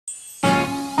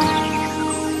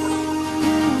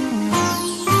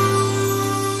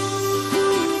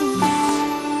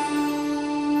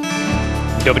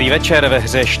Dobrý večer, ve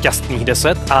hře Šťastných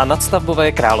 10 a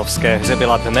nadstavbové královské hře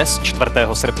byla dnes 4.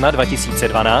 srpna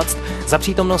 2012 za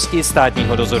přítomnosti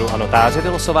státního dozoru a notáře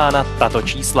vylosována tato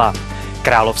čísla.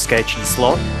 Královské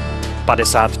číslo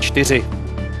 54,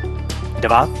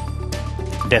 2,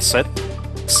 10,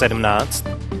 17,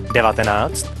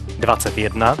 19,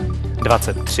 21,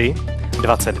 23,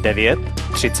 29,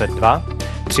 32,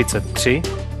 33,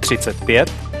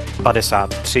 35,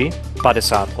 53,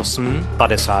 58,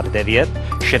 59,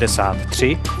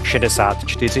 63,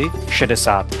 64,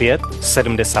 65,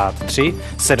 73,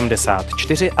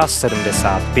 74 a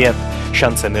 75.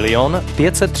 Šance 1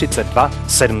 532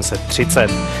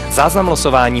 730. Záznam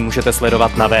losování můžete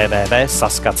sledovat na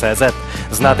www.saska.cz.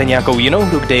 Znáte nějakou jinou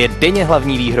hru, kde je denně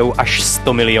hlavní výhrou až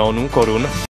 100 milionů korun?